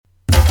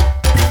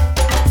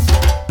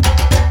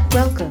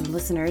Welcome,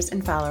 listeners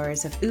and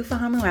followers of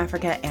Ufahamu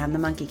Africa and the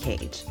Monkey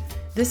Cage.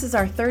 This is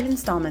our third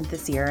installment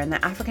this year in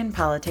the African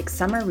Politics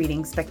Summer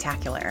Reading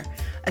Spectacular,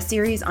 a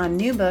series on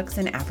new books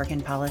in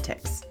African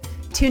politics.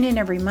 Tune in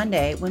every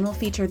Monday when we'll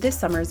feature this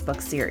summer's book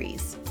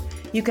series.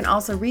 You can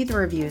also read the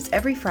reviews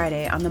every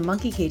Friday on the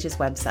Monkey Cage's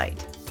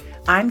website.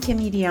 I'm Kim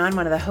Dion,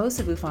 one of the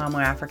hosts of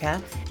Ufahamu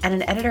Africa and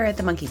an editor at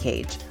the Monkey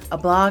Cage, a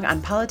blog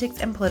on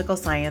politics and political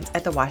science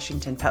at the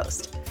Washington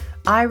Post.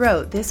 I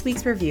wrote this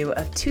week's review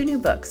of two new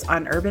books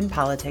on urban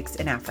politics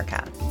in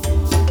Africa.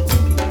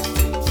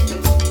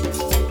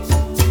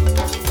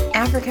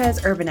 Africa is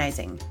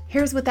urbanizing.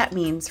 Here's what that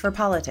means for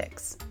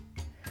politics.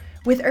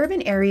 With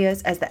urban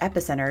areas as the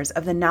epicenters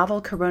of the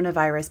novel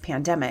coronavirus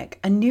pandemic,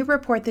 a new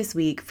report this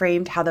week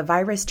framed how the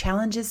virus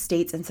challenges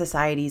states and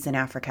societies in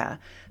Africa,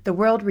 the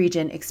world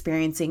region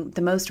experiencing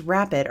the most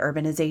rapid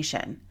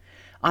urbanization.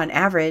 On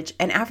average,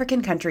 an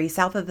African country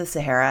south of the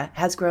Sahara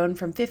has grown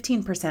from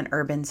 15%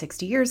 urban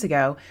 60 years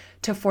ago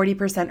to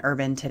 40%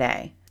 urban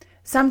today.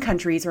 Some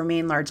countries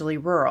remain largely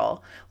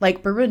rural,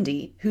 like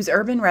Burundi, whose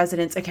urban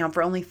residents account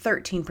for only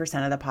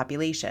 13% of the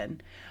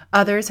population.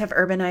 Others have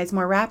urbanized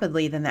more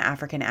rapidly than the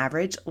African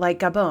average, like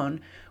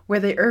Gabon, where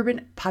the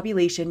urban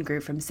population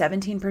grew from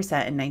 17% in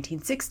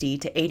 1960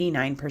 to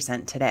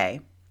 89%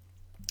 today.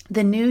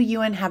 The new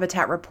UN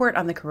Habitat report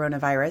on the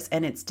coronavirus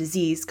and its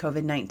disease,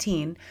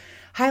 COVID-19,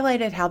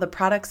 highlighted how the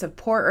products of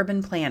poor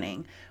urban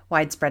planning,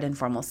 widespread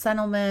informal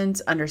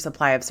settlements,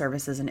 undersupply of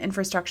services and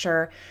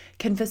infrastructure,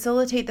 can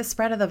facilitate the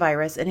spread of the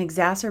virus and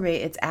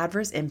exacerbate its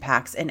adverse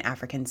impacts in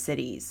African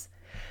cities.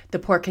 The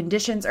poor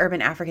conditions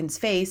urban Africans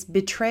face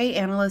betray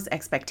analysts'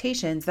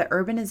 expectations that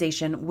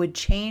urbanization would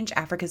change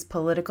Africa's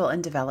political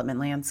and development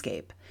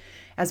landscape.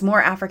 As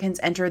more Africans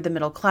entered the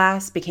middle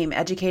class, became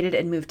educated,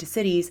 and moved to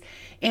cities,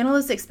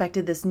 analysts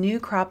expected this new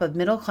crop of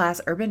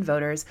middle-class urban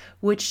voters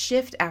would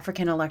shift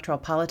African electoral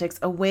politics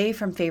away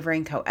from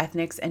favoring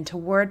co-ethnics and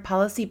toward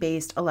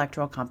policy-based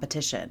electoral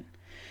competition.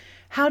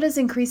 How does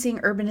increasing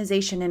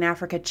urbanization in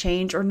Africa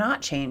change or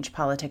not change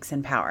politics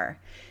and power?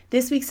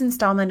 This week's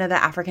installment of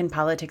the African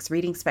Politics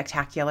Reading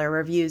Spectacular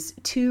reviews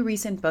two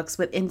recent books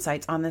with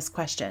insights on this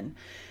question.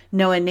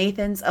 Noah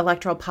Nathan's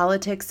Electoral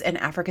Politics and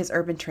Africa's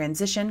Urban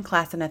Transition,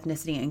 Class and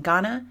Ethnicity in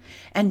Ghana,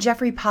 and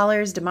Jeffrey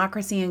Pollar's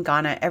Democracy in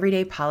Ghana,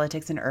 Everyday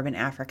Politics in Urban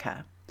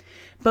Africa.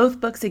 Both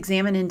books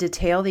examine in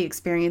detail the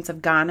experience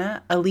of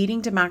Ghana, a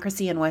leading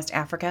democracy in West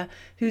Africa,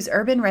 whose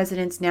urban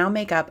residents now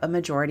make up a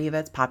majority of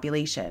its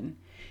population.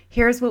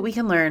 Here's what we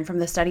can learn from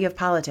the study of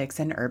politics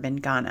in urban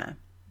Ghana.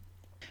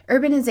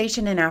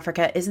 Urbanization in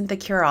Africa isn't the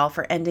cure-all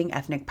for ending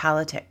ethnic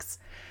politics.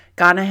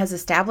 Ghana has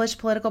established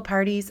political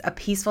parties, a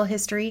peaceful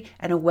history,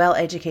 and a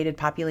well-educated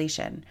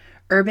population.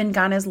 Urban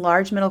Ghana's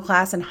large middle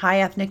class and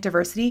high ethnic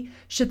diversity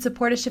should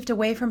support a shift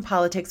away from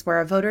politics where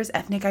a voter's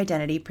ethnic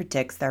identity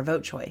predicts their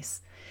vote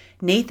choice.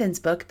 Nathan's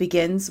book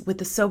begins with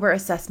the sober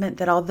assessment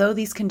that although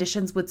these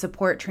conditions would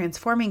support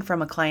transforming from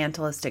a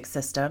clientelistic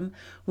system,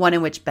 one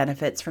in which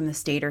benefits from the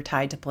state are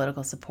tied to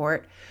political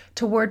support,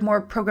 toward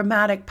more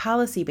programmatic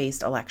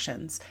policy-based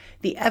elections,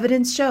 the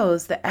evidence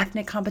shows that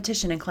ethnic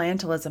competition and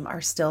clientelism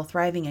are still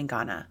thriving in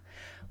Ghana.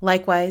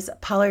 Likewise,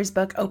 Pollar's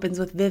book opens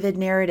with vivid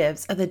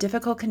narratives of the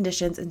difficult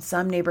conditions in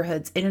some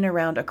neighborhoods in and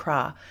around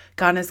Accra,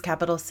 Ghana's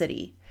capital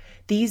city.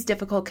 These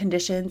difficult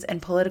conditions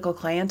and political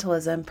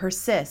clientelism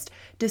persist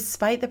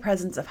despite the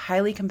presence of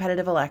highly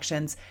competitive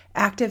elections,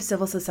 active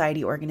civil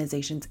society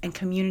organizations, and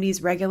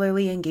communities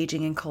regularly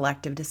engaging in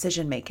collective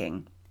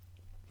decision-making.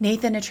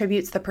 Nathan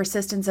attributes the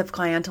persistence of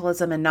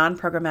clientelism and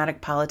non-programmatic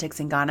politics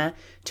in Ghana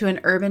to an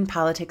urban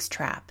politics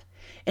trap.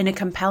 In a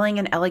compelling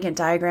and elegant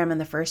diagram in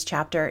the first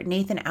chapter,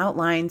 Nathan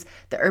outlines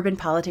the urban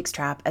politics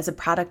trap as a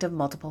product of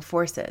multiple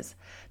forces: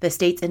 the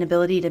state's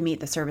inability to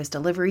meet the service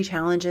delivery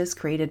challenges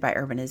created by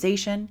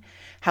urbanization,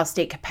 how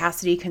state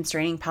capacity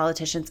constraining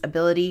politicians'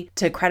 ability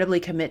to credibly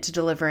commit to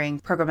delivering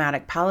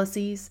programmatic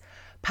policies,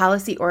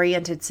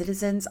 policy-oriented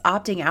citizens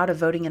opting out of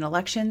voting in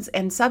elections,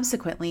 and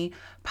subsequently,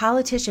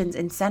 politicians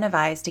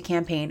incentivized to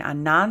campaign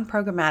on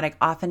non-programmatic,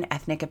 often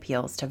ethnic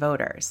appeals to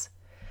voters.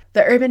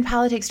 The urban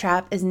politics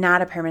trap is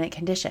not a permanent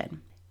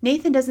condition.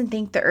 Nathan doesn't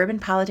think the urban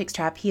politics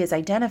trap he has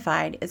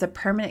identified is a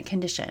permanent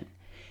condition.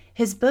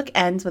 His book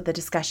ends with a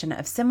discussion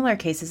of similar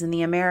cases in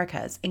the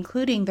Americas,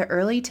 including the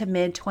early to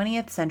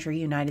mid-20th century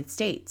United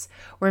States,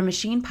 where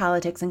machine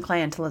politics and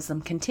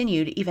clientelism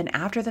continued even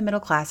after the middle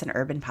class and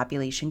urban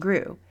population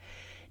grew.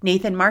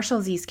 Nathan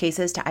marshals these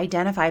cases to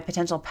identify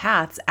potential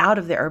paths out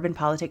of the urban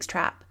politics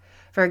trap.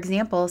 For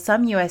example,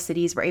 some U.S.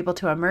 cities were able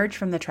to emerge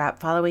from the trap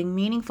following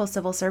meaningful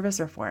civil service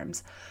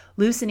reforms,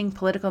 loosening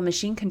political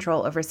machine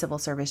control over civil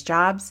service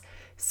jobs.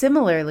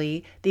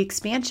 Similarly, the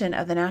expansion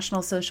of the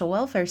national social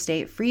welfare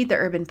state freed the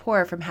urban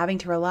poor from having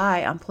to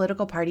rely on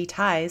political party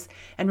ties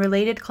and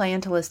related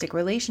clientelistic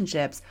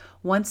relationships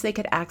once they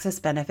could access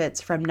benefits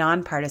from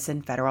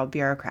nonpartisan federal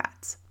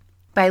bureaucrats.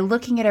 By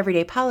looking at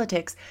everyday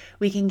politics,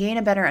 we can gain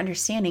a better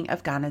understanding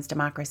of Ghana's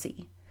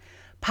democracy.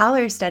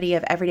 Pollar's study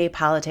of everyday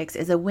politics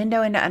is a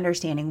window into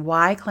understanding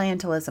why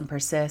clientelism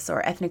persists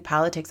or ethnic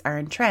politics are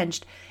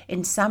entrenched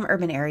in some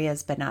urban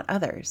areas but not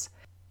others.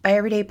 By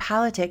everyday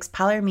politics,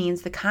 Pollard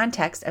means the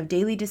context of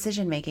daily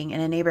decision-making in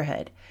a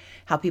neighborhood,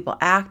 how people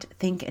act,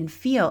 think, and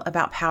feel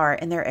about power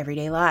in their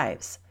everyday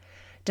lives.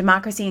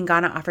 Democracy in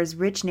Ghana offers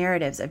rich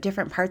narratives of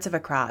different parts of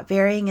Accra,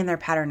 varying in their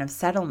pattern of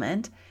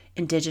settlement,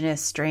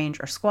 indigenous, strange,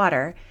 or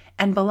squatter,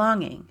 and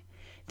belonging.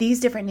 These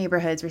different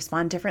neighborhoods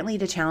respond differently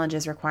to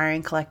challenges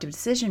requiring collective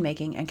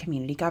decision-making and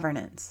community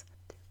governance.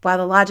 While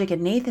the logic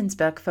in Nathan's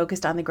book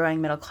focused on the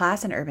growing middle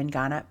class in urban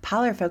Ghana,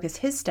 Pollard focused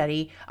his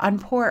study on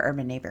poor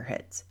urban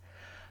neighborhoods.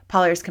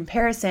 Pollard's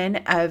comparison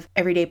of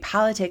everyday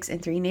politics in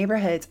three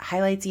neighborhoods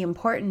highlights the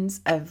importance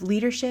of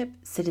leadership,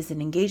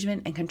 citizen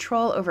engagement, and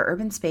control over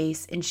urban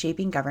space in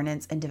shaping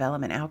governance and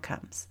development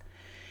outcomes.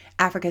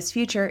 Africa's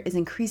future is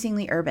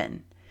increasingly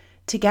urban.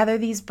 Together,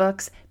 these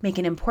books make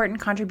an important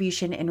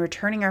contribution in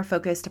returning our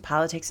focus to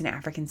politics in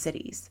African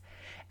cities.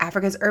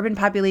 Africa's urban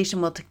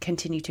population will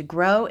continue to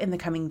grow in the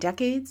coming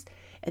decades.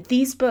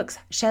 These books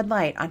shed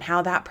light on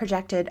how that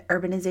projected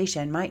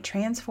urbanization might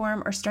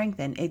transform or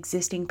strengthen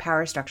existing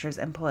power structures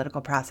and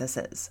political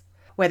processes.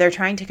 Whether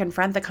trying to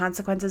confront the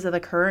consequences of the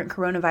current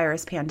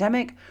coronavirus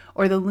pandemic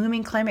or the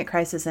looming climate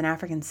crisis in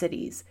African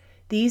cities,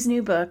 these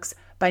new books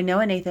by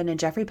Noah Nathan and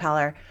Jeffrey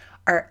Pollard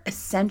are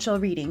essential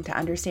reading to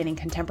understanding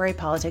contemporary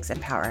politics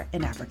and power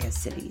in Africa's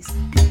cities.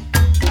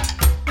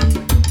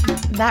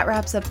 That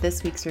wraps up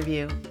this week's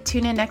review.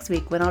 Tune in next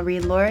week when I'll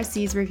read Laura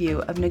C's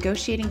review of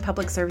Negotiating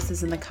Public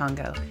Services in the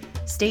Congo,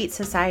 State,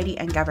 Society,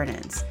 and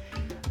Governance,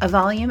 a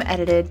volume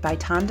edited by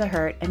Tom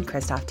DeHert and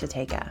Christoph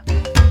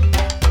Tateka.